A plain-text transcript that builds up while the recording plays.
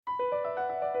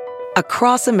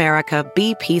Across America,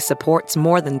 BP supports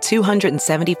more than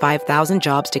 275,000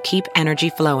 jobs to keep energy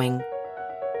flowing.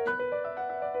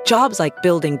 Jobs like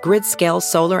building grid-scale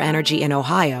solar energy in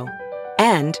Ohio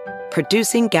and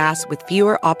producing gas with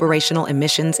fewer operational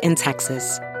emissions in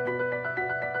Texas.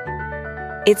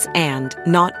 It's and,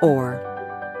 not or.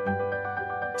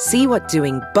 See what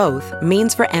doing both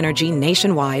means for energy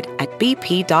nationwide at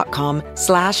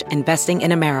bp.com/investing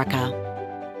in America.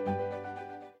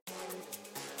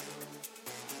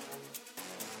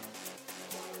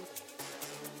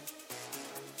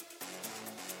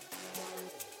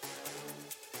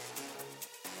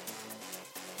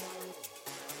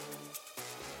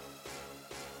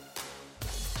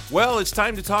 Well, it's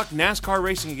time to talk NASCAR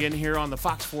racing again here on the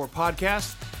Fox 4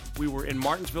 podcast. We were in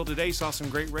Martinsville today, saw some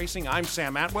great racing. I'm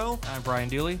Sam Atwell. I'm Brian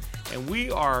Dooley. And we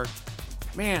are,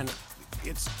 man,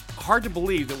 it's hard to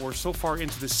believe that we're so far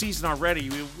into the season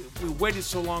already. We waited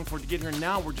so long for it to get here.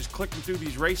 Now we're just clicking through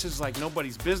these races like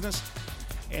nobody's business.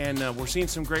 And we're seeing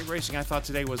some great racing. I thought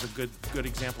today was a good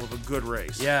example of a good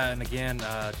race. Yeah, and again,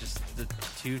 just the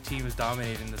two teams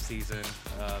dominating the season.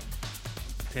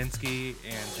 Penske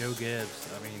and Joe Gibbs.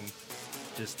 I mean,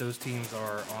 just those teams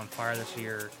are on fire this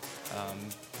year.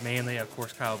 Mainly, of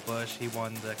course, Kyle Busch. He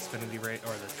won the Xfinity race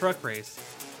or the truck race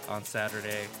on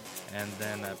Saturday, and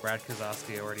then Brad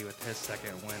Keselowski already with his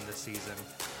second win this season.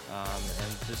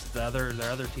 And just their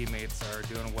other teammates are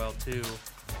doing well too.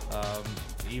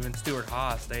 Even Stewart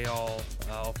Haas. They all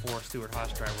four Stewart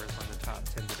Haas drivers were in the top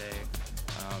 10 today.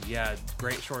 Yeah,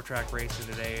 great short track racing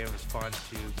today. It was fun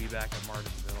to be back at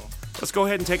Martinsville. Let's go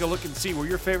ahead and take a look and see where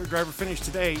your favorite driver finished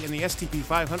today in the STP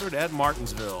 500 at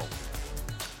Martinsville.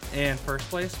 In first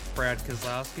place, Brad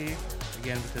Keselowski,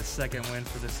 again with his second win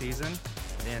for the season.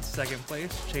 In second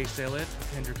place, Chase Elliott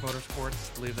of Hendrick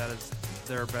Motorsports. I believe that is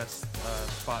their best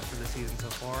spot for the season so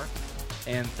far.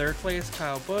 In third place,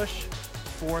 Kyle Busch.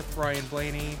 Fourth, Ryan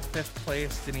Blaney. Fifth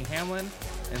place, Denny Hamlin.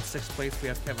 In sixth place, we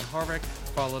have Kevin Harvick,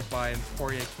 followed by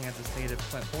Emporia, Kansas native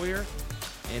Clint Bowyer.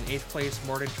 In 8th place,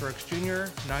 Martin Truex Jr.,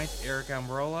 9th, Eric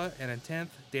Almirola, and in 10th,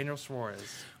 Daniel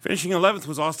Suarez. Finishing 11th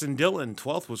was Austin Dillon,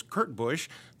 12th was Kurt Busch,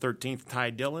 13th, Ty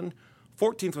Dillon,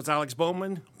 14th was Alex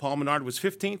Bowman, Paul Menard was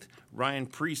 15th, Ryan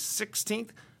Preece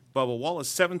 16th, Bubba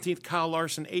Wallace 17th, Kyle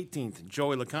Larson 18th,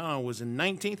 Joey Logano was in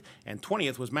 19th, and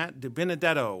 20th was Matt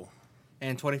DiBenedetto.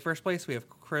 In 21st place, we have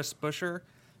Chris Buescher,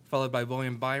 followed by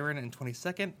William Byron in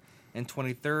 22nd. In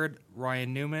 23rd,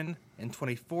 Ryan Newman. In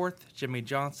 24th, Jimmy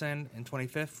Johnson. In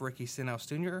 25th, Ricky Stenhouse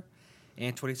Jr.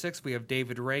 In 26th, we have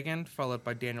David Reagan, followed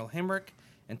by Daniel Hemrick.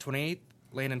 In 28th,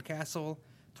 Landon Castle.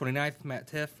 29th, Matt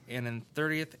Tiff. And in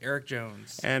 30th, Eric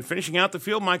Jones. And finishing out the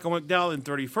field, Michael McDowell in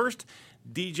 31st,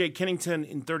 DJ Kennington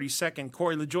in 32nd,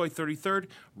 Corey LaJoie 33rd,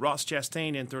 Ross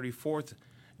Chastain in 34th,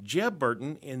 Jeb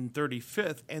Burton in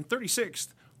 35th, and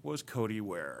 36th was Cody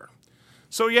Ware.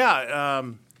 So, yeah,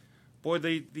 boy,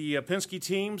 the Penske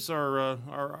teams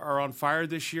are on fire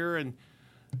this year, and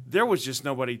there was just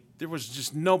nobody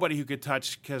who could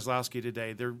touch Keselowski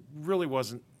today. There really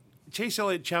wasn't. Chase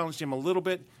Elliott challenged him a little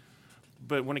bit,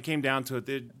 but when it came down to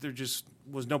it, there just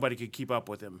was nobody could keep up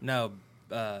with him. No,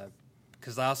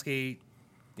 Keselowski,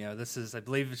 this is, I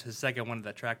believe, it's his second one at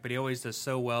that track, but he always does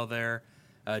so well there.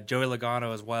 Joey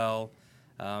Logano as well.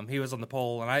 He was on the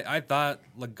pole, and I thought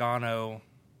Logano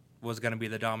was going to be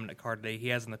the dominant car today. He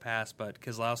has in the past, but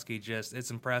Keselowski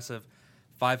it's impressive.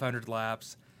 500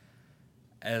 laps,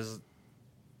 as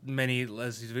many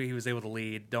as he was able to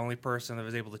lead. The only person that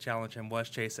was able to challenge him was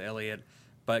Chase Elliott,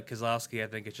 but Keselowski, I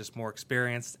think, is just more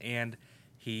experienced, and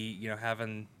he,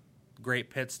 having great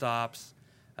pit stops.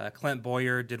 Clint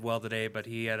Bowyer did well today, but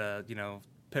he had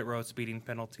pit road speeding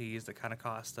penalties that kind of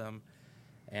cost him.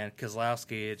 And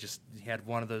Keselowski, he had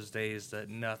one of those days that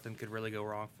nothing could really go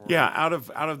wrong for him. Yeah, out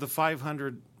of the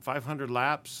 500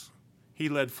 laps, he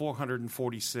led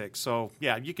 446. So,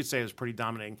 yeah, you could say it was pretty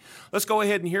dominating. Let's go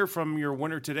ahead and hear from your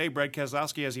winner today, Brad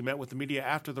Keselowski, as he met with the media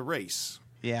after the race.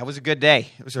 Yeah, it was a good day.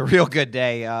 It was a real good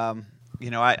day. I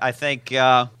think,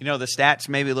 the stats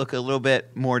maybe look a little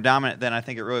bit more dominant than I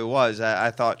think it really was.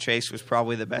 I thought Chase was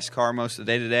probably the best car most of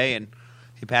the day today, and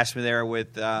he passed me there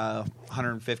with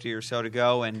 150 or so to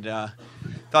go, and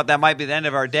thought that might be the end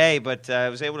of our day, but I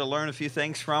was able to learn a few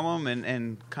things from him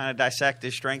and kind of dissect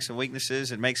his strengths and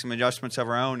weaknesses and make some adjustments of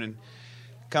our own and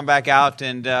come back out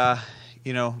and, be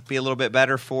a little bit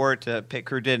better for it. Pit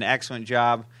crew did an excellent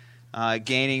job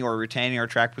gaining or retaining our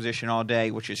track position all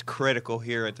day, which is critical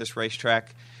here at this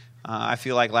racetrack. I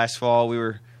feel like last fall we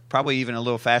were probably even a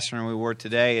little faster than we were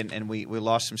today, and we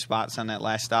lost some spots on that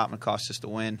last stop and it cost us the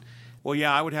win. Well,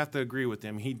 yeah, I would have to agree with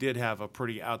him. He did have a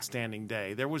pretty outstanding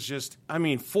day. There was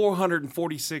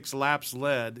 446 laps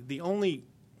led. The only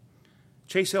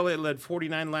Chase Elliott led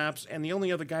 49 laps, and the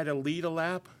only other guy to lead a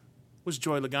lap was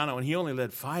Joey Logano, and he only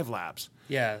led 5 laps.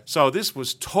 Yeah. So this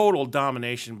was total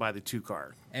domination by the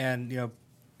 2-car. And,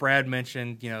 Brad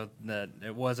mentioned, that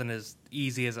it wasn't as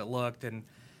easy as it looked. And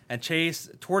Chase,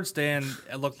 towards the end,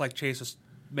 it looked like Chase was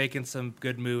making some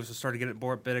good moves, was starting to get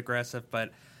a bit aggressive,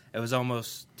 but it was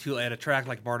almost too late. At a track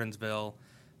like Martinsville,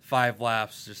 5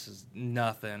 laps just is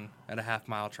nothing at a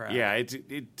half-mile track. Yeah,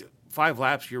 5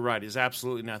 laps, you're right, is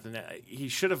absolutely nothing. He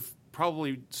should have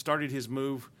probably started his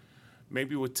move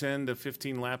maybe with 10 to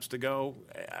 15 laps to go.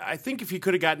 I think if he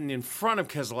could have gotten in front of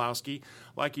Keselowski,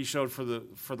 like he showed for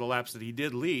the laps that he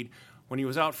did lead, when he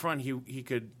was out front, he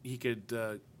could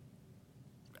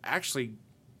actually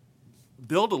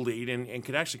build a lead and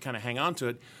could actually kind of hang on to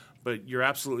it. But you're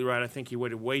absolutely right. I think he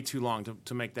waited way too long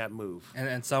to make that move.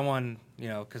 And someone,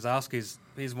 Keselowski's,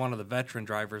 he's one of the veteran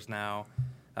drivers now,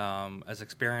 as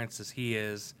experienced as he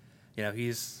is.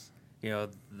 He's,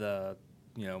 the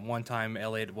one time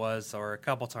Elliott was, or a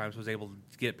couple times was able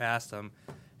to get past him.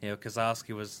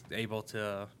 Keselowski was able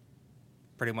to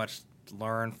pretty much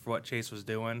learn what Chase was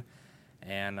doing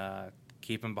and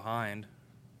keep him behind.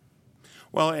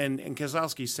 Well, and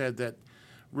Keselowski said that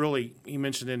really, he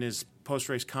mentioned in his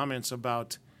post-race comments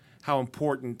about how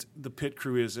important the pit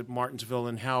crew is at Martinsville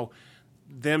and how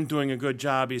them doing a good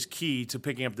job is key to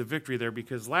picking up the victory there,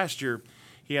 because last year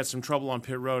he had some trouble on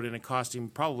pit road, and it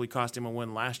probably cost him a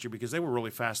win last year because they were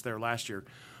really fast there last year.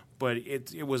 But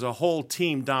it was a whole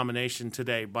team domination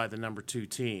today by the number 2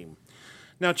 team.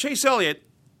 Now, Chase Elliott,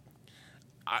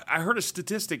 I heard a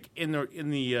statistic in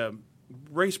the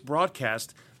race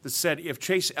broadcast that said if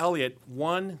Chase Elliott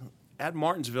won at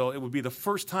Martinsville, it would be the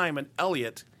first time an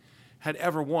Elliott had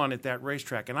ever won at that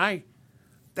racetrack. And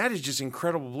that is just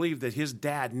incredible to believe that his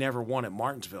dad never won at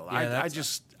Martinsville. Yeah,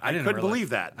 I couldn't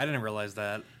believe that. I didn't realize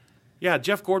that. Yeah,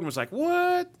 Jeff Gordon was like,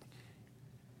 what?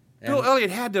 Bill Elliott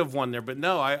had to have won there, but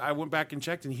no, I went back and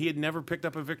checked, and he had never picked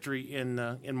up a victory in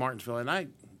Martinsville,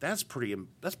 and that's pretty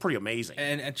amazing.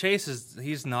 And Chase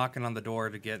he's knocking on the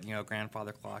door to get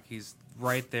grandfather clock. He's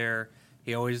right there.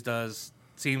 He always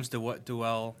seems to do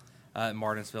well at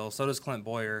Martinsville. So does Clint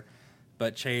Boyer,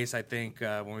 but Chase, I think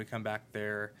when we come back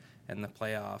there in the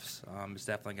playoffs, is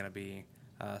definitely going to be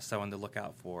someone to look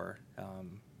out for.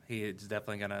 He is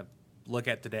definitely going to look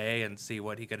at today and see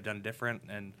what he could have done different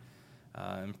and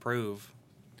improve.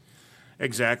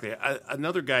 Exactly.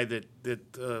 Another guy that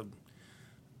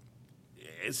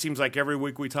it seems like every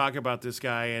week we talk about this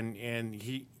guy, and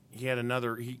he had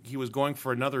he was going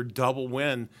for another double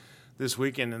win this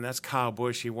weekend, and that's Kyle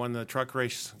Busch. He won the truck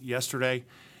race yesterday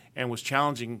and was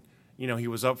challenging. He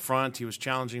was up front. He was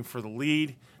challenging for the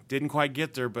lead. Didn't quite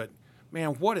get there, but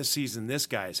man, what a season this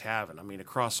guy is having. I mean,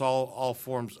 across all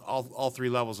forms, all 3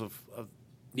 levels of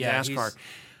NASCAR.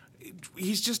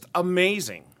 He's just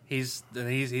amazing. He's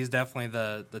definitely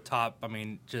the top. I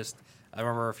mean, I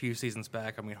remember a few seasons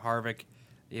back. I mean, Harvick,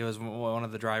 he was one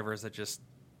of the drivers that just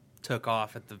took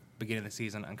off at the beginning of the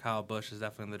season, and Kyle Busch is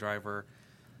definitely the driver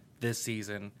this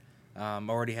season.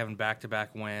 Already having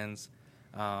back-to-back wins.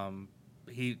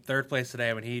 He 3rd place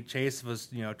today. I mean, Chase was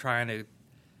trying to.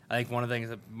 I think one of the things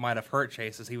that might have hurt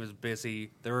Chase is he was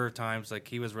busy. There were times like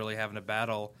he was really having to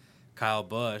battle Kyle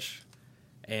Busch,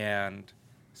 and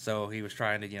so he was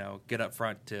trying to get up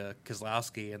front to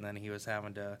Keselowski, and then he was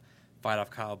having to fight off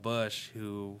Kyle Busch,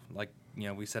 who, like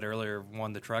we said earlier,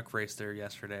 won the truck race there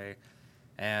yesterday.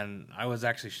 And I was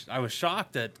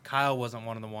shocked that Kyle wasn't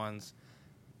one of the ones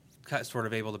sort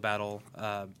of able to battle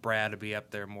Brad to be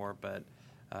up there more, but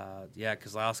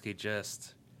Keselowski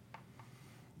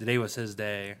today was his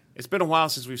day. It's been a while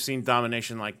since we've seen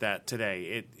domination like that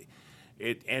today.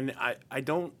 I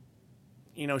don't,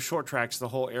 short tracks, the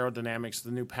whole aerodynamics,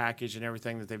 the new package and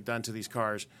everything that they've done to these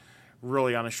cars,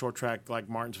 really on a short track like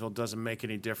Martinsville doesn't make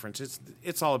any difference.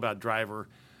 It's all about driver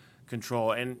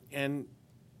control, and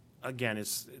again,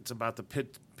 it's about the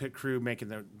pit crew making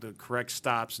the correct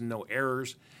stops and no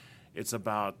errors. It's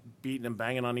about beating and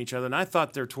banging on each other. And I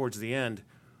thought there towards the end,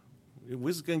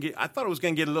 I thought it was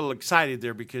going to get a little excited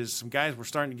there because some guys were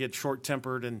starting to get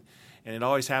short-tempered, and it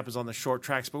always happens on the short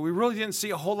tracks. But we really didn't see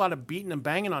a whole lot of beating and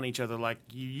banging on each other like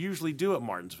you usually do at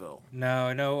Martinsville. No,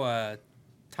 I know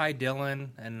Ty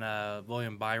Dillon and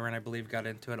William Byron, I believe, got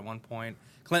into it at one point.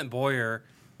 Clint Boyer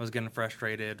was getting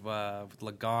frustrated with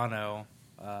Logano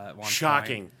at one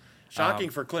Shocking. point. Shocking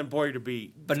for Clint Boyer to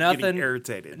be getting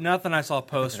irritated. Nothing I saw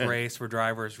post-race for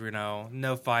drivers,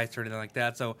 no fights or anything like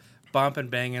that. So bump and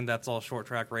banging, that's all short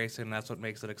track racing. That's what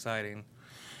makes it exciting.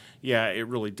 Yeah, it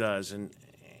really does. And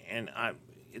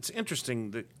it's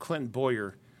interesting that Clint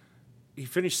Boyer, he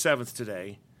finished 7th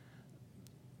today.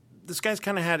 This guy's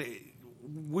kind of had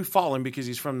we follow him because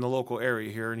he's from the local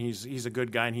area here, and he's a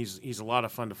good guy, and he's a lot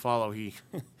of fun to follow. He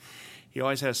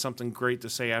always has something great to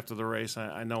say after the race.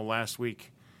 I know last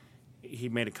week he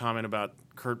made a comment about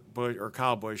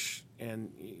Kyle Busch,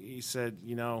 and he said,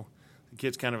 the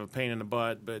kid's kind of a pain in the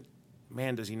butt, but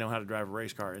man, does he know how to drive a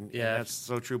race car, and that's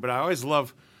so true. But I always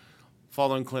love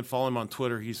following Clint. Follow him on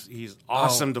Twitter. He's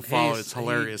awesome to follow. It's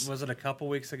hilarious. Was it a couple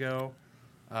weeks ago?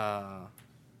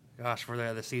 Gosh,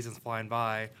 the season's flying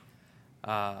by.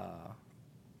 Was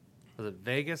it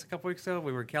Vegas a couple weeks ago?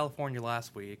 We were in California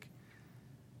last week.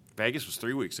 Vegas was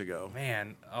 3 weeks ago.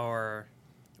 Man,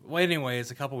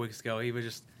 anyways, a couple weeks ago,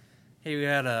 he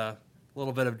had a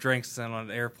little bit of drinks on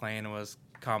an airplane and was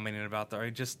commenting about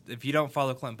that. If you don't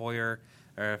follow Clint Boyer,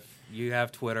 or if you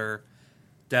have Twitter,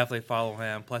 definitely follow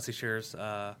him. Plus, he shares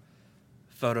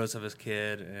photos of his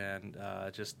kid, and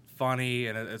just funny,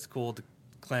 and it's cool.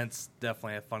 Clint's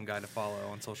definitely a fun guy to follow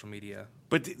on social media.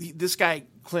 But this guy,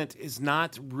 Clint, is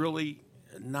not really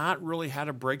had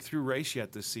a breakthrough race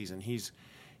yet this season.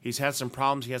 He's had some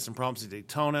problems. He had some problems at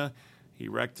Daytona. He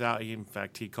wrecked out. In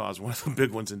fact, he caused one of the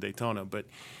big ones in Daytona. But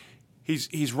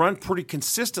he's run pretty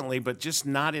consistently, but just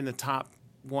not in the top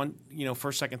one,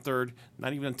 first, second, third,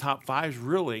 not even in top fives,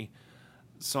 really.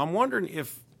 So I'm wondering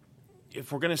if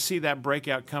we're going to see that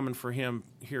breakout coming for him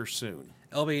here soon.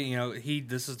 It'll be,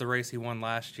 this is the race he won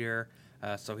last year,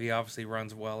 so he obviously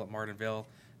runs well at Martinsville.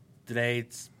 Today,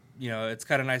 it's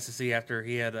kind of nice to see after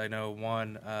he had,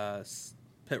 one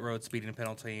pit road speeding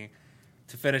penalty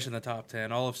to finish in the top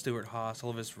 10. All of Stuart Haas, all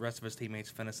of his rest of his teammates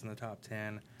finished in the top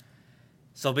 10.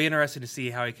 So it'll be interesting to see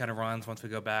how he kind of runs once we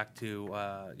go back to,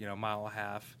 mile and a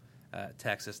half at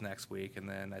Texas next week. And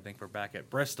then I think we're back at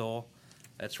Bristol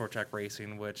at short track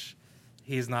racing, which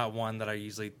he's not one that I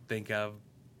usually think of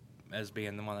as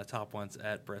being one of the top ones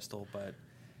at Bristol. But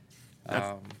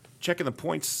checking the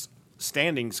points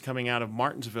standings coming out of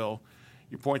Martinsville,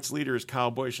 your points leader is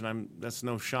Kyle Busch, and that's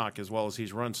no shock as well as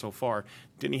he's run so far.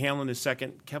 Denny Hamlin is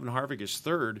second. Kevin Harvick is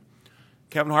third.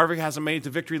 Kevin Harvick hasn't made it to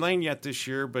victory lane yet this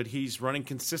year, but he's running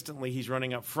consistently. He's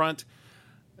running up front.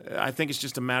 I think it's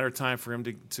just a matter of time for him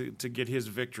to get his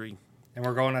victory. And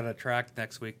we're going at a track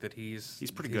next week that he's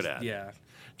pretty good at. Yeah.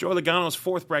 Joey Logano is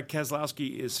fourth. Brad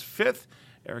Keselowski is fifth.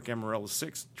 Eric Amarello is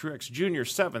sixth. Truex Jr.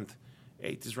 seventh.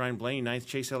 Eighth is Ryan Blaney. Ninth,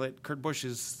 Chase Elliott. Kurt Busch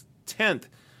is 10th.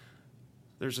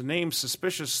 There's a name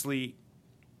suspiciously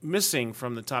missing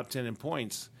from the top 10 in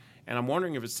points, and I'm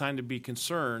wondering if it's time to be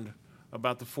concerned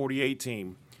about the 48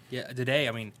 team. Yeah, today,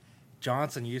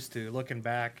 Johnson used to, looking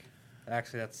back,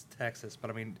 actually that's Texas, but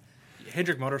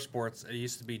Hendrick Motorsports, it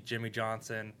used to be Jimmy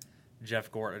Johnson,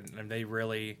 Jeff Gordon, and they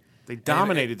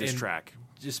dominated this track.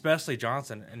 Especially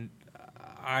Johnson, and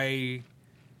I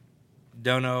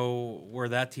don't know where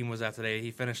that team was at today.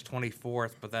 He finished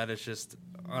 24th, but that is just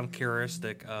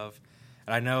uncharacteristic of,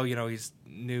 and I know, he's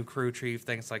new crew chief,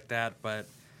 things like that, but,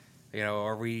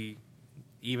 are we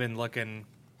even looking,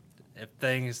 if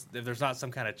there's not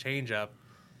some kind of change up,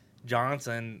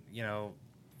 Johnson,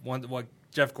 what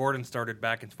Jeff Gordon started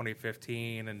back in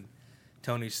 2015 and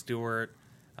Tony Stewart,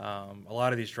 a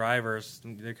lot of these drivers,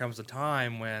 there comes a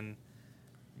time when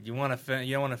you want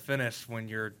to finish when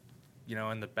you're,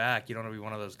 in the back. You don't want to be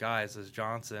one of those guys as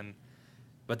Johnson.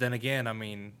 But then again,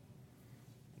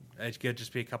 it could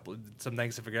just be some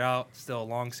things to figure out. Still a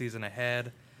long season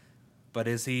ahead. But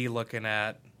is he looking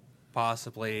at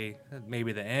possibly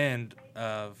maybe the end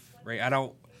of? Right?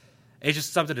 It's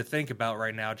just something to think about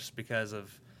right now, just because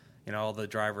of all the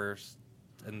drivers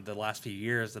in the last few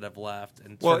years that have left.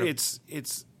 And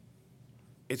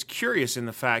it's curious in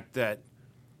the fact that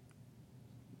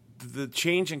the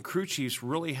change in crew chiefs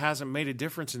really hasn't made a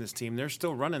difference in this team. They're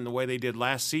still running the way they did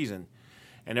last season,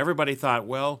 and everybody thought,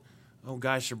 well, oh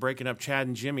gosh, they're breaking up Chad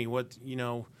and Jimmy. What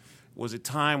was it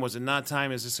time? Was it not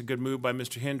time? Is this a good move by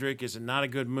Mr. Hendrick? Is it not a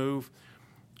good move?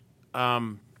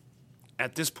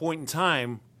 At this point in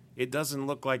time, it doesn't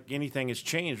look like anything has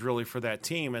changed really for that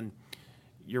team. And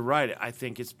you're right. I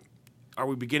think are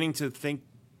we beginning to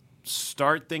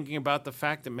start thinking about the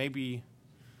fact that maybe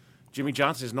Jimmy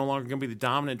Johnson is no longer going to be the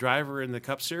dominant driver in the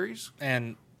Cup Series?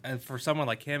 And for someone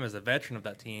like him as a veteran of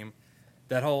that team,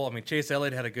 that whole, Chase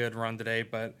Elliott had a good run today,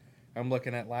 but I'm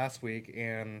looking at last week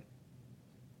and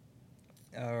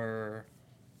I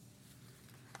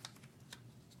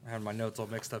have my notes all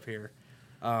mixed up here.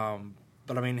 But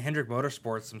Hendrick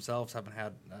Motorsports themselves haven't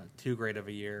had too great of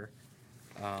a year.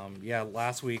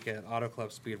 Last week at Auto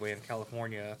Club Speedway in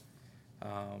California,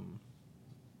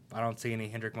 I don't see any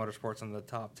Hendrick Motorsports in the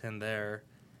top 10 there.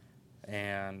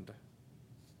 And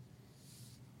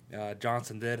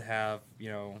Johnson did have,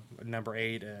 number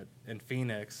 8 in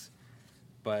Phoenix.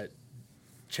 But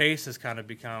Chase has kind of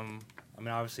become, I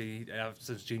mean, obviously,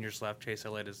 since Junior's left, Chase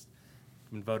Elliott has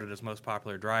been voted as most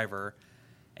popular driver,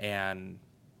 and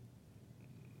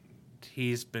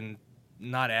he's been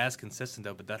not as consistent,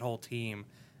 though, but that whole team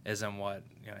isn't what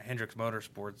Hendricks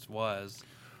Motorsports was.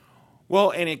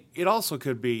 Well, and it also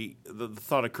could be, the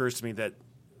thought occurs to me that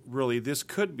really this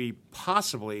could be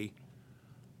possibly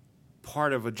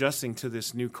part of adjusting to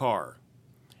this new car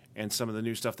and some of the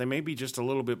new stuff. They may be just a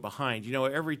little bit behind.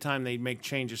 Every time they make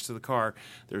changes to the car,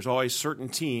 there's always certain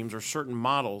teams or certain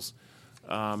models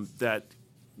that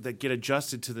get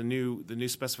adjusted to the new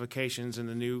specifications and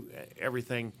the new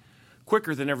everything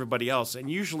quicker than everybody else. And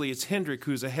usually it's Hendrick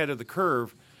who's ahead of the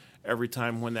curve every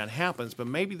time when that happens. But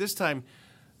maybe this time,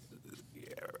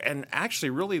 and actually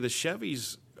really the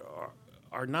Chevys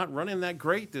are not running that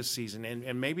great this season.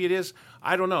 And maybe it is,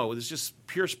 I don't know. It's just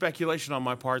pure speculation on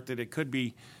my part that it could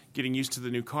be getting used to the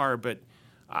new car. But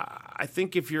I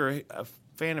think if you're a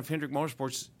fan of Hendrick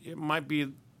Motorsports, it might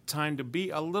be time to be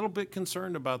a little bit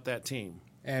concerned about that team.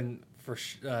 And for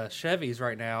Chevys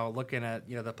right now, looking at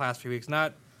the past few weeks,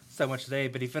 not so much today,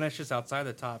 but he finishes outside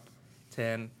the top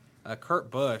 10. Kurt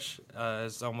Busch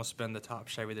has almost been the top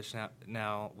Chevy this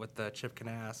now with Chip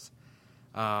Ganassi.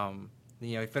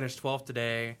 He finished 12th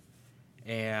today,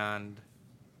 and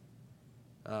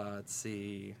let's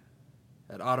see,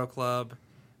 at Auto Club,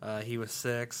 he was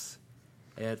 6th.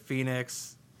 At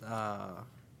Phoenix, I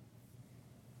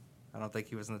don't think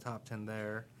he was in the top 10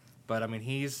 there, but I mean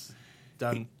he's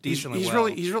done decently well.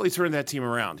 He's really turned that team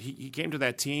around. He came to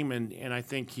that team, and I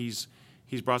think he's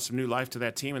brought some new life to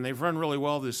that team, and they've run really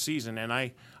well this season. And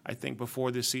I think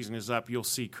before this season is up, you'll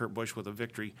see Kurt Busch with a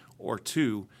victory or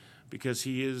two, because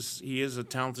he is a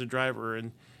talented driver,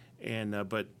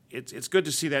 but it's good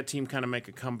to see that team kind of make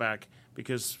a comeback,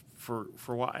 because for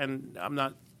a while, and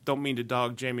don't mean to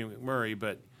dog Jamie McMurray,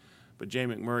 but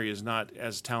Jamie McMurray is not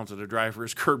as talented a driver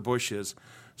as Kurt Busch is.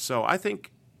 So I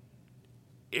think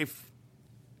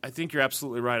you're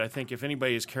absolutely right. I think if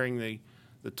anybody is carrying the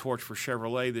torch for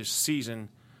Chevrolet this season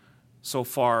so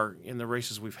far in the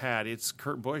races we've had, it's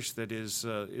Kurt Busch that is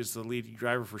the lead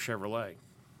driver for Chevrolet.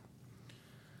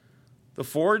 The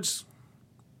Fords,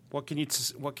 what can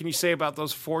you say about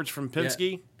those Fords from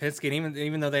Penske? Yeah, Penske, and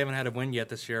even though they haven't had a win yet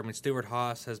this year, I mean,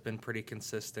 Stewart-Haas has been pretty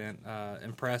consistent.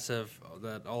 Impressive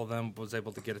that all of them was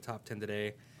able to get a top 10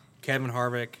 today. Kevin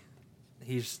Harvick,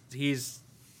 he's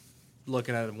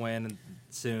looking at a win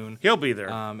soon. He'll be there.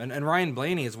 And Ryan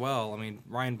Blaney as well. I mean,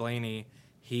 Ryan Blaney,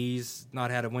 he's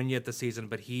not had a win yet this season,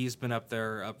 but he's been up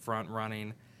there up front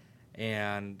running.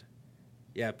 And,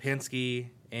 yeah, Penske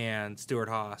and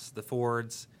Stewart-Haas, the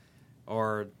Fords,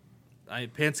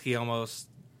 Penske almost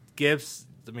gives.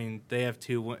 I mean, they have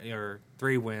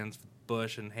 3 wins,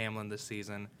 Busch and Hamlin this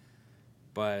season,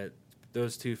 but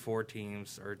those 2 Ford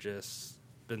teams are just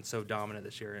been so dominant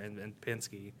this year, and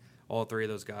Penske, all 3 of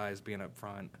those guys being up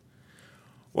front.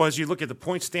 Well, as you look at the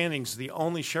point standings, the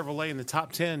only Chevrolet in the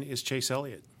top 10 is Chase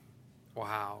Elliott.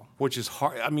 Wow. Which is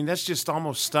hard. I mean, that's just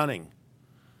almost stunning.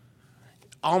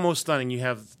 Almost stunning. You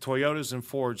have Toyotas and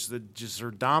Fords that just are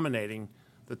dominating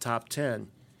the top 10.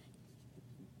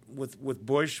 With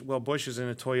Busch, well, Busch is in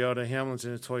a Toyota, Hamlin's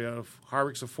in a Toyota,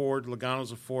 Harvick's a Ford,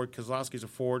 Logano's a Ford, Keselowski's a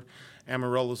Ford,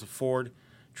 Amarola's a Ford,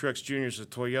 Truex Jr. is a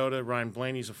Toyota, Ryan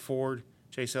Blaney's a Ford,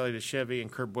 Chase Elliott a Chevy,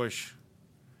 and Kurt Busch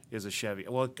is a Chevy.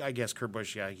 Well, I guess Kurt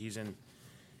Busch, yeah, he's in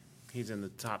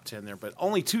the top 10 there, but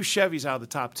only 2 Chevys out of the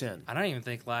top 10. I don't even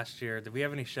think last year, did we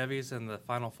have any Chevys in the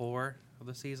Final 4 of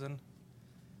the season?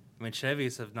 I mean,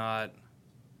 Chevys have not.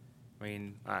 I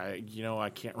mean,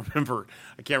 I can't remember.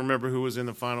 I can't remember who was in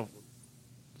the final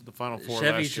 4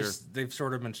 last year. They've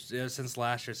sort of been since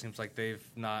last year. It seems like they've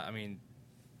not. I mean,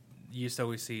 you used to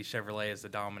always see Chevrolet as the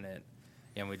dominant.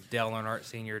 With Dale Earnhardt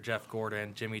Sr., Jeff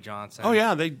Gordon, Jimmy Johnson. Oh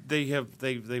yeah,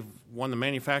 they've won the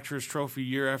manufacturers trophy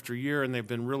year after year, and they've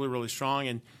been really, really strong.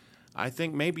 And I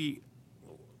think maybe.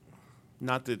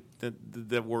 Not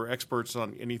that we're experts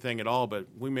on anything at all, but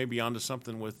we may be onto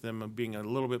something with them being a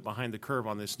little bit behind the curve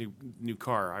on this new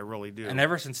car. I really do. And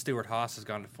ever since Stewart-Haas has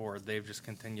gone to Ford, they've just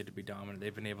continued to be dominant.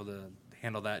 They've been able to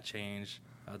handle that change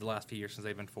the last few years since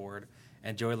they've been Ford.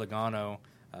 And Joey Logano,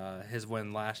 his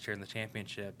win last year in the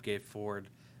championship gave Ford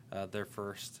their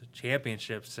first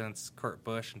championship since Kurt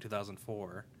Busch in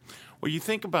 2004. Well, you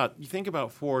think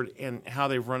about Ford and how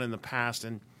they've run in the past,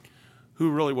 and who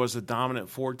really was the dominant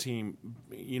Ford team,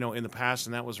 in the past,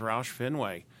 and that was Roush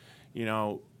Fenway,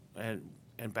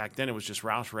 and back then it was just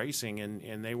Roush Racing,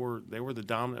 and they were the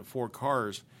dominant Ford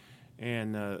cars,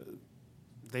 and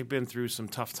they've been through some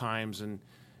tough times and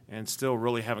still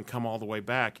really haven't come all the way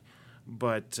back,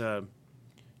 but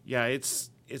yeah,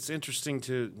 it's it's interesting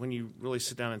when you really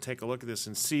sit down and take a look at this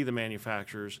and see the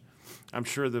manufacturers. I'm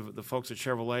sure the folks at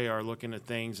Chevrolet are looking at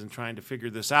things and trying to figure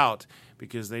this out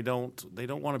because they don't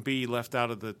want to be left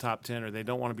out of the top 10 or they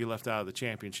don't want to be left out of the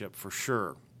championship for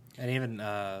sure. And even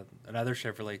another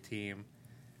Chevrolet team,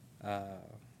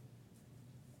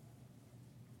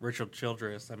 Richard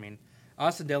Childress. I mean,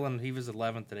 Austin Dillon, he was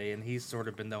 11th today, and he's sort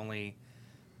of been the only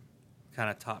kind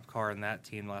of top car in that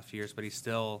team the last few years, but he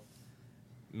still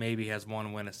maybe has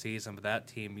one win a season, but that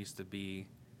team used to be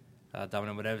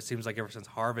dominant. But it seems like ever since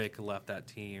Harvick left that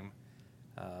team,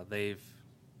 they've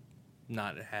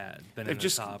not been in the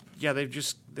top. Yeah,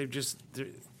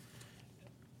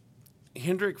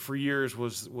 Hendrick for years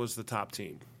was the top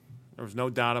team. There was no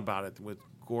doubt about it with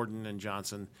Gordon and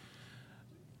Johnson.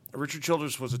 Richard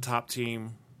Childress was a top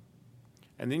team,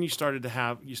 and then you started to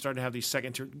have these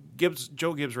second tier.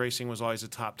 Joe Gibbs Racing was always a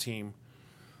top team,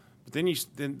 but then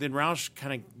then Roush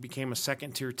kind of became a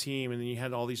second tier team, and then you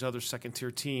had all these other second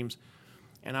tier teams,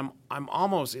 and I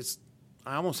almost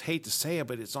hate to say it,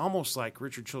 but it's almost like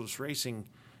Richard Childress Racing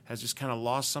has just kind of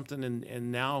lost something,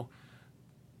 and now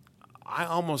I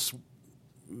almost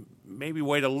maybe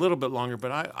wait a little bit longer,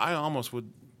 but I almost would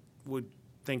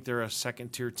think they're a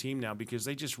second tier team now because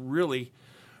they just really.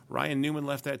 Ryan Newman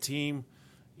left that team.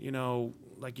 You know,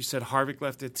 like you said, Harvick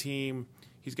left the team.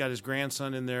 He's got his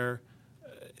grandson in there.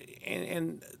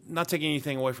 And not taking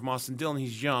anything away from Austin Dillon,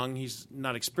 he's young, he's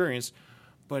not experienced,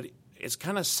 but it's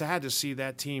kind of sad to see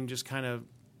that team just kind of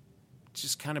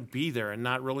be there and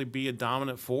not really be a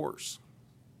dominant force.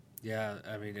 Yeah,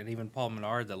 I mean, and even Paul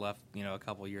Menard that left, a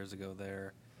couple years ago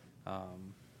there. But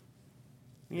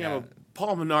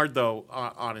Paul Menard, though,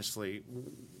 honestly,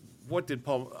 what did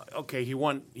Paul? Okay, he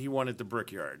won at the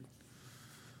Brickyard,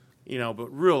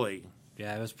 but really,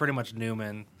 yeah, it was pretty much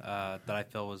Newman that I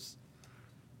feel was,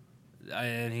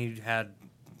 and he had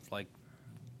like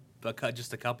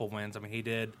just a couple wins. I mean, he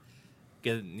did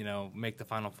get make the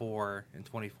Final Four in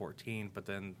 2014, but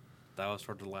then that was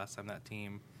sort of the last time that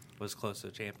team was close to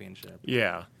a championship.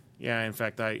 Yeah. In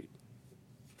fact,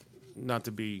 not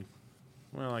to be.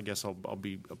 Well, I guess I'll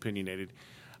be opinionated.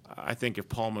 I think if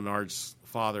Paul Menard's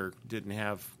father didn't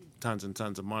have tons and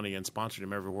tons of money and sponsored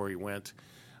him everywhere he went,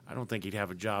 I don't think he'd have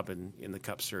a job in the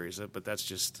Cup Series. But that's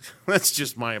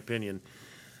just my opinion.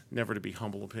 Never to be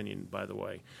humble opinion, by the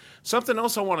way. Something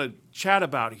else I want to chat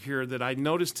about here that I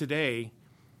noticed today.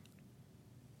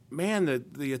 Man,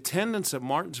 the attendance at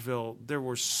Martinsville, there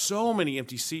were so many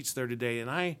empty seats there today,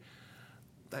 and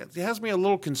it has me a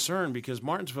little concerned because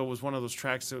Martinsville was one of those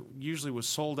tracks that usually was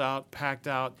sold out, packed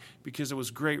out, because it was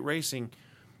great racing.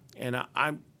 And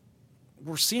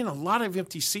we're seeing a lot of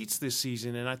empty seats this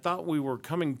season, and I thought we were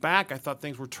coming back. I thought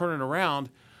things were turning around.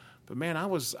 But, man, I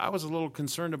was a little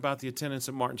concerned about the attendance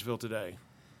at Martinsville today.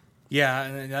 Yeah,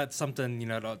 and that's something,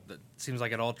 that seems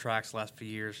like at all tracks the last few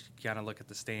years, you kind of look at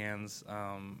the stands.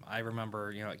 I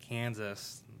remember, at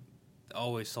Kansas,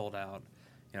 always sold out.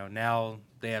 Now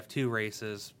they have 2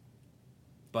 races,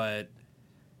 but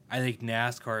I think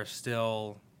NASCAR is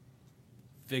still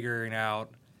figuring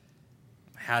out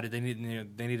how they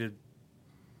need to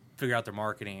figure out their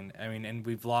marketing. I mean, and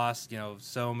we've lost,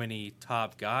 so many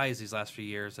top guys these last few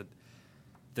years that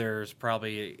there's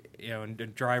probably,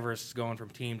 and drivers going from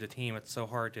team to team. It's so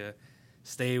hard to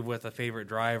stay with a favorite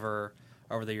driver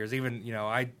over the years. Even,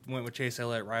 I went with Chase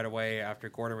Elliott right away after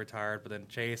Gordon retired, but then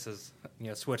Chase has,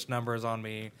 switched numbers on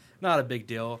me. Not a big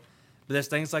deal. But there's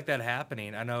things like that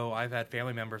happening. I know I've had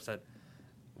family members that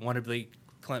wanted to be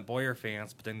Clint Boyer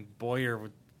fans, but then Boyer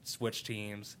would switch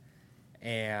teams.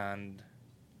 And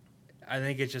I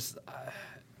think it's just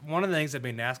one of the things that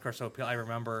made NASCAR so appealing. I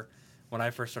remember when I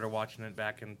first started watching it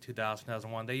back in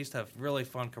 2001, they used to have really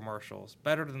fun commercials,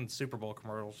 better than Super Bowl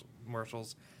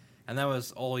commercials. And that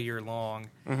was all year long.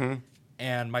 Mm-hmm.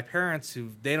 And my parents,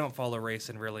 who they don't follow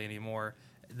racing really anymore,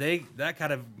 that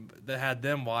had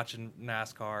them watching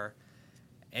NASCAR,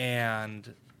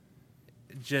 and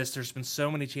just there's been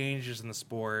so many changes in the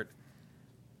sport,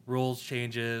 rules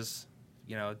changes,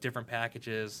 different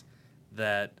packages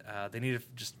that they need to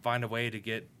just find a way to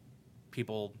get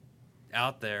people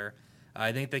out there.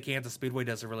 I think the Kansas Speedway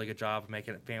does a really good job of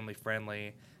making it family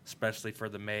friendly, especially for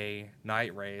the May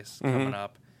night race coming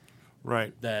up.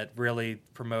 Right. That really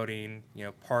promoting,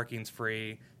 parking's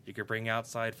free. You could bring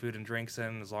outside food and drinks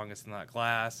in as long as it's not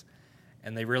glass.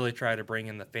 And they really try to bring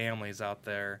in the families out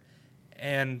there.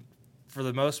 And for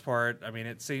the most part, I mean,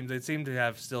 they seem to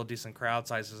have still decent crowd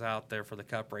sizes out there for the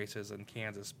Cup races in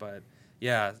Kansas. But,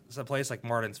 yeah, it's a place like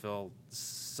Martinsville,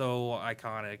 so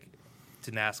iconic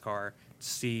to NASCAR. To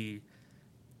see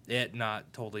it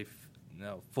not totally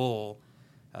full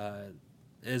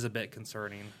is a bit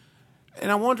concerning.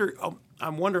 And I wonder.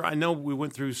 I know we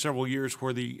went through several years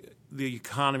where the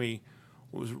economy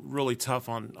was really tough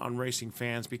on racing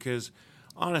fans because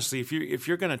honestly, if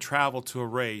you're going to travel to a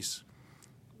race,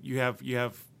 you have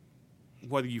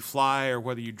whether you fly or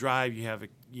whether you drive, you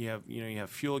have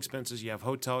fuel expenses, you have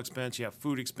hotel expense, you have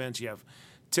food expense, you have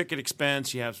ticket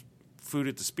expense, you have food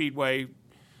at the speedway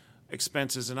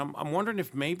expenses, and I'm wondering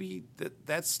if maybe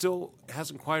that still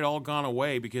hasn't quite all gone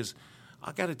away because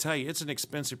I got to tell you, it's an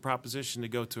expensive proposition to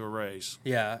go to a race.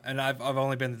 Yeah, and I've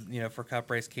only been for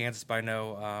Cup Race Kansas, but I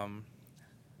know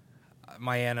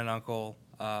my aunt and uncle,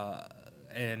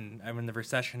 and I mean the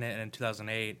recession hit in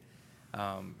 2008.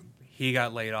 He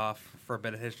got laid off for a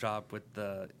bit of his job with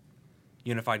the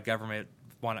unified government,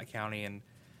 Walnut County, and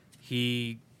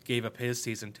he gave up his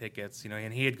season tickets.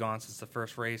 And he had gone since the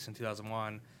first race in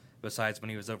 2001. Besides when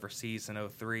he was overseas in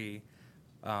 2003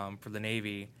 for the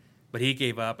Navy. But he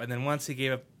gave up. And then once he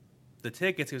gave up the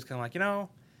tickets, he was kind of like,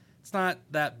 it's not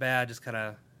that bad, just kind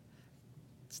of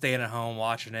staying at home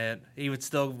watching it. He would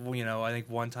still, I think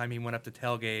one time he went up to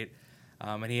tailgate,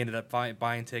 and he ended up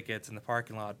buying tickets in the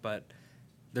parking lot. But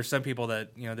there's some people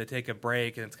that, they take a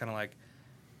break, and it's kind of like,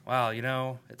 wow,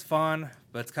 it's fun,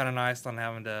 but it's kind of nice not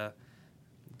having to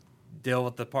deal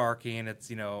with the parking.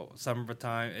 It's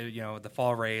summertime, the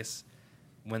fall race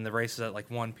when the race is at like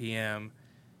 1 p.m.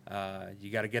 You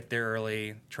got to get there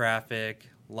early, traffic,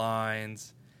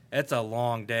 lines. It's a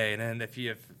long day. And then if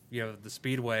you have the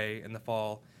speedway in the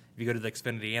fall, if you go to the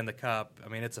Xfinity and the Cup, I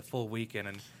mean it's a full weekend.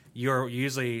 And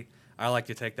I like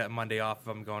to take that Monday off if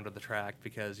I'm going to the track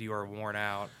because you are worn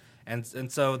out.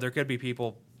 And so there could be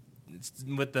people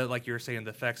with the, like you were saying,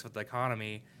 the effects with the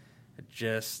economy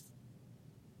just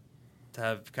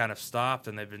have kind of stopped,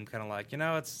 and they've been kind of like,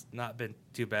 it's not been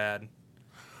too bad.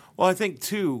 Well, I think,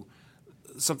 too,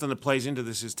 something that plays into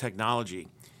this is technology,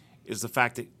 is the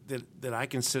fact that I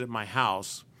can sit at my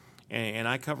house, and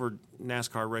I covered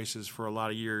NASCAR races for a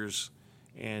lot of years,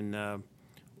 and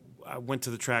I went to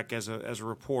the track as a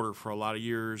reporter for a lot of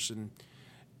years,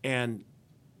 and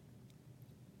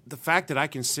the fact that I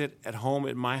can sit at home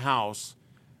at my house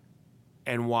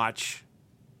and watch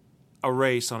a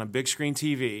race on a big screen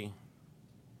TV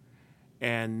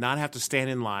and not have to stand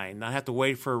in line, not have to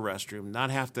wait for a restroom,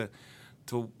 not have to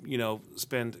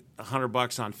spend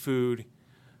 $100 on food.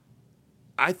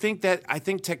 I think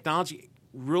technology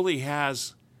really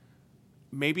has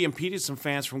maybe impeded some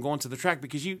fans from going to the track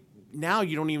because you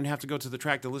don't even have to go to the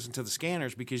track to listen to the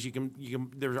scanners because you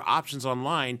can there are options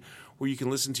online where you can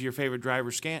listen to your favorite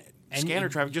driver's scanner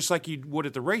traffic just like you would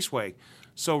at the raceway.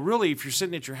 So really, if you're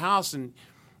sitting at your house and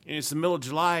it's the middle of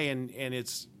July and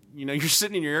it's you're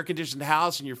sitting in your air-conditioned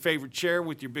house in your favorite chair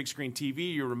with your big screen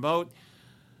TV, your remote.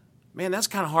 Man, that's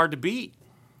kind of hard to beat.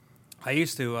 I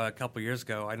used to a couple years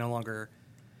ago. I no longer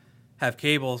have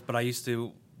cables, but I used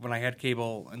to, when I had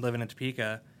cable and living in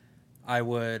Topeka, I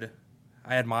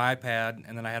had my iPad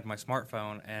and then I had my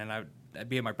smartphone, and I'd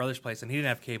be at my brother's place, and he didn't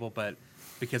have cable, but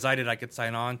because I did, I could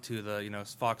sign on to the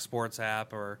Fox Sports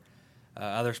app or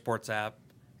other sports app,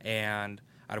 and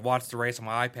I'd watch the race on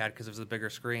my iPad because it was a bigger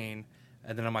screen.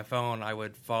 And then on my phone, I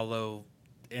would follow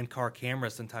in-car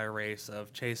cameras the entire race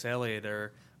of Chase Elliott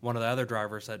or one of the other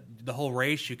drivers. That the whole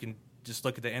race, you can just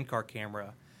look at the in-car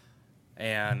camera.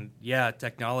 And, yeah,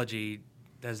 technology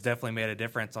has definitely made a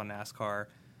difference on NASCAR.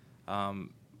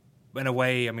 In a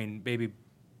way, I mean, maybe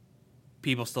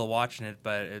people still watching it,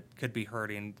 but it could be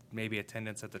hurting maybe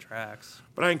attendance at the tracks.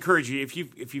 But I encourage you,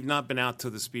 if you've not been out to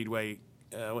the Speedway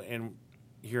and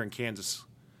here in Kansas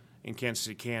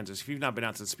City, Kansas, if you've not been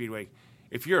out to the Speedway,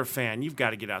 if you're a fan, you've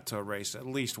got to get out to a race at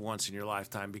least once in your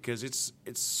lifetime because it's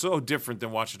so different than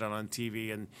watching it on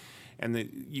TV, and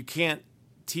you can't.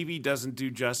 TV doesn't do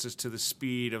justice to the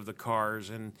speed of the cars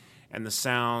and the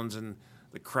sounds and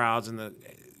the crowds and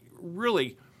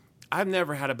really. I've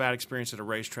never had a bad experience at a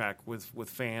racetrack with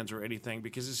fans or anything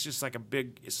because it's just like a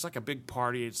big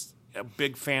party. It's a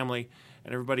big family,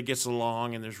 and everybody gets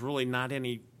along, and there's really not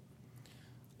any.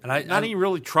 And not any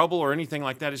really trouble or anything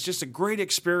like that. It's just a great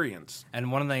experience.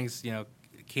 And one of the things,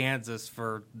 Kansas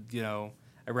for,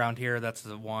 around here, that's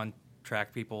the one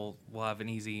track people will have an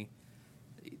easy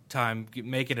time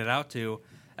making it out to.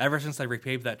 Ever since they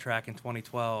repaved that track in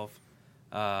 2012,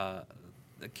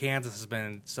 Kansas has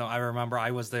been, so I remember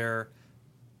I was there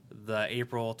the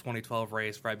April 2012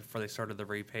 race right before they started the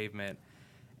repavement.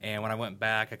 And when I went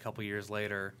back a couple years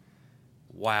later,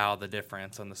 wow, the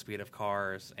difference on the speed of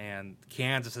cars. And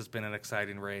Kansas has been an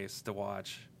exciting race to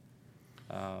watch.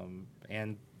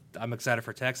 And I'm excited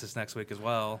for Texas next week as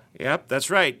well. Yep, that's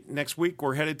right. Next week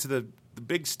we're headed to the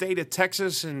big state of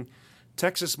Texas and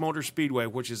Texas Motor Speedway,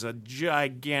 which is a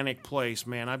gigantic place,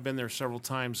 man. I've been there several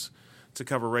times to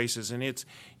cover races, and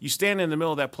you stand in the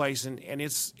middle of that place, and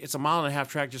it's a 1.5-mile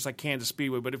track just like Kansas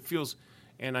Speedway, but it feels.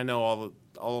 And I know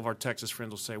all of our Texas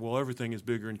friends will say, well, everything is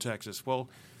bigger in Texas. Well,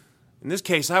 in this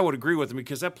case, I would agree with them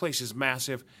because that place is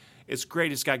massive. It's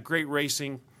great. It's got great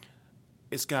racing.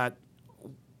 It's got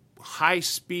high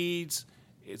speeds.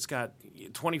 It's got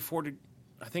 24.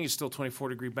 I think it's still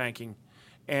 24-degree banking,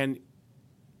 and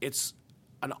it's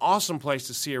an awesome place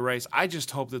to see a race. I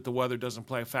just hope that the weather doesn't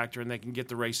play a factor and they can get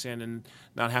the race in and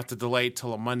not have to delay it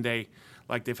till a Monday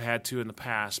like they've had to in the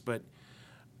past. But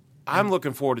I'm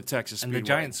looking forward to Texas Speedway. And the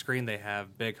giant screen they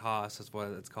have, Big Hoss is what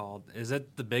it's called. Is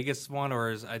it the biggest one,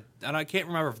 or I can't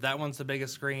remember if that one's the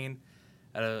biggest screen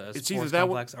at a it's sports either that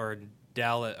complex or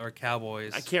Dallas or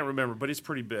Cowboys. I can't remember, but it's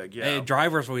pretty big. Yeah,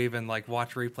 drivers will even like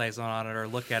watch replays on it or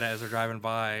look at it as they're driving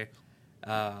by,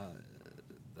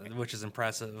 which is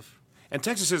impressive. And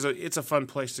Texas it's a fun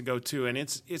place to go to, and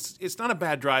it's not a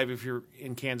bad drive if you're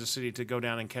in Kansas City to go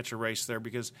down and catch a race there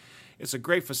because it's a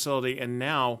great facility. And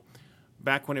now,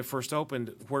 back when it first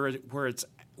opened, where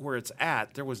it's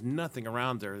at, there was nothing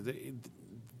around there.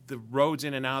 The roads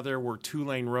in and out of there were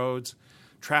 2-lane roads.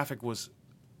 Traffic was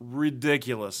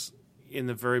ridiculous in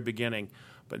the very beginning,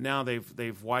 but now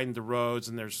they've widened the roads,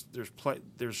 and there's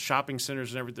shopping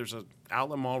centers and everything. There's an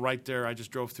outlet mall right there. I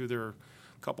just drove through there a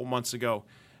couple months ago,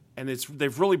 and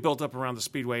they've really built up around the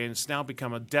speedway, and it's now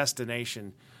become a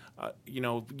destination.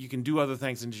 You can do other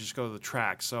things than just go to the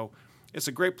track. So it's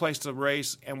a great place to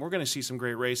race, and we're going to see some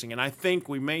great racing. And I think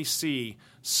we may see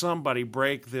somebody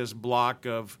break this block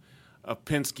of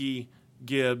Penske,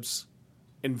 Gibbs,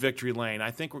 in Victory Lane. I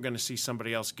think we're going to see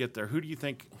somebody else get there. Who do you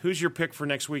think? Who's your pick for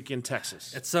next week in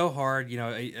Texas? It's so hard.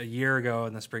 A year ago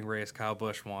in the spring race, Kyle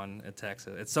Busch won at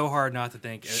Texas. It's so hard not to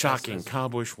think. Shocking. Kyle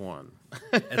Busch won.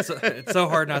 It's so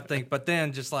hard not to think. But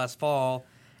then just last fall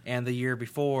and the year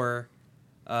before,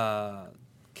 Kevin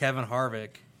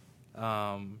Harvick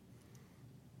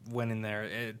went in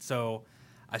there. So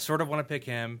I sort of want to pick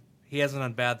him. He hasn't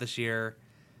done bad this year.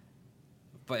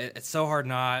 But it's so hard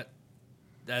not.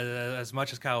 As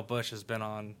much as Kyle Busch has been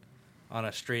on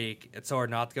a streak, it's so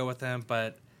hard not to go with him.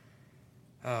 But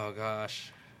oh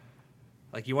gosh,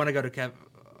 like you want to go to Kev.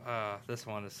 This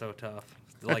one is so tough.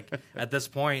 Like at this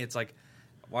point, it's like,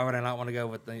 why would I not want to go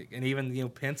with and even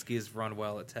Penske's run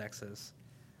well at Texas.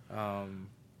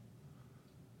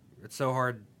 It's so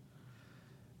hard.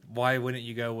 Why wouldn't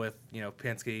you go with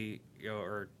Penske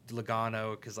or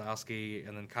Logano, Keselowski,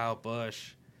 and then Kyle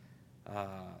Busch?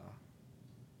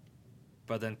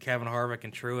 But then Kevin Harvick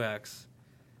and Truex,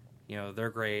 they're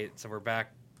great. So we're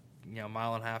back,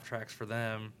 1.5-mile tracks for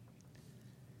them.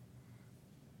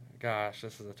 Gosh,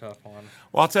 this is a tough one.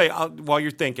 Well, I'll tell you, while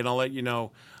you're thinking, I'll let you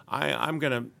know. I'm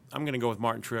gonna go with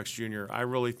Martin Truex Jr. I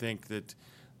really think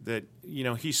that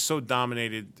he's so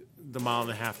dominated the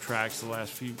 1.5-mile tracks the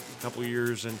last couple of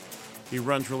years, and he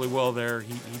runs really well there.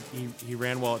 He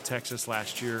ran well at Texas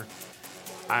last year.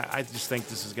 I just think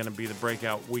this is going to be the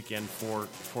breakout weekend for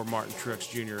Martin Truex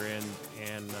Jr.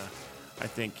 and I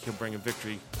think he'll bring a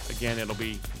victory. Again, it'll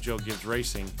be Joe Gibbs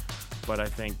Racing, but I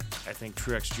think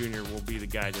Truex Jr. will be the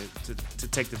guy to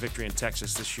take the victory in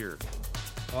Texas this year.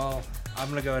 Well, I'm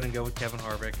going to go ahead and go with Kevin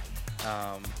Harvick.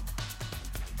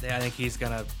 I think he's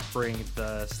going to bring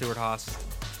the Stewart-Haas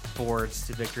Fords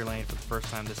to victory lane for the first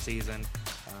time this season.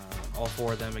 All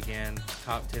four of them, again,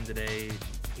 top 10 today.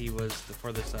 He was the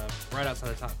furthest up, right outside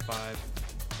the top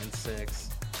 5 and 6.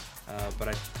 But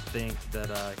I think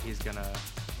that he's going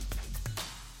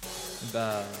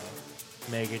to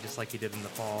make it just like he did in the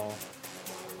fall.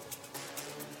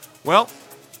 Well,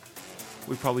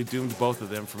 we probably doomed both of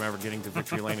them from ever getting to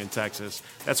victory lane in Texas.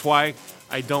 That's why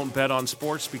I don't bet on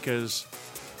sports, because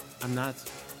I'm not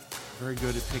very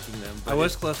good at picking them. I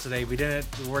was close today. We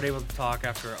weren't able to talk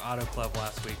after Auto Club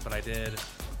last week, but I did.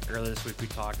 Earlier this week we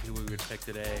talked who we would pick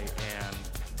today, and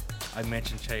I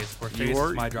mentioned Chase. Of course, Chase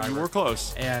is my driver. You were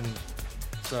close. And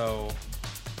so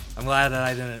I'm glad that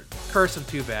I didn't curse him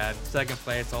too bad. Second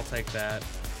place, I'll take that.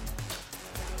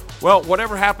 Well,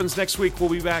 whatever happens next week, we'll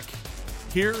be back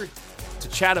here to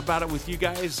chat about it with you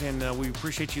guys, and we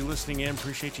appreciate you listening in,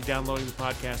 appreciate you downloading the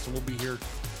podcast, and we'll be here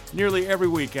nearly every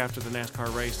week after the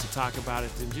NASCAR race to talk about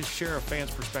it and just share a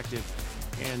fan's perspective.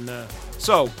 And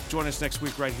so join us next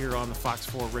week right here on the Fox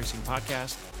 4 Racing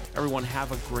Podcast. Everyone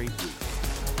have a great week.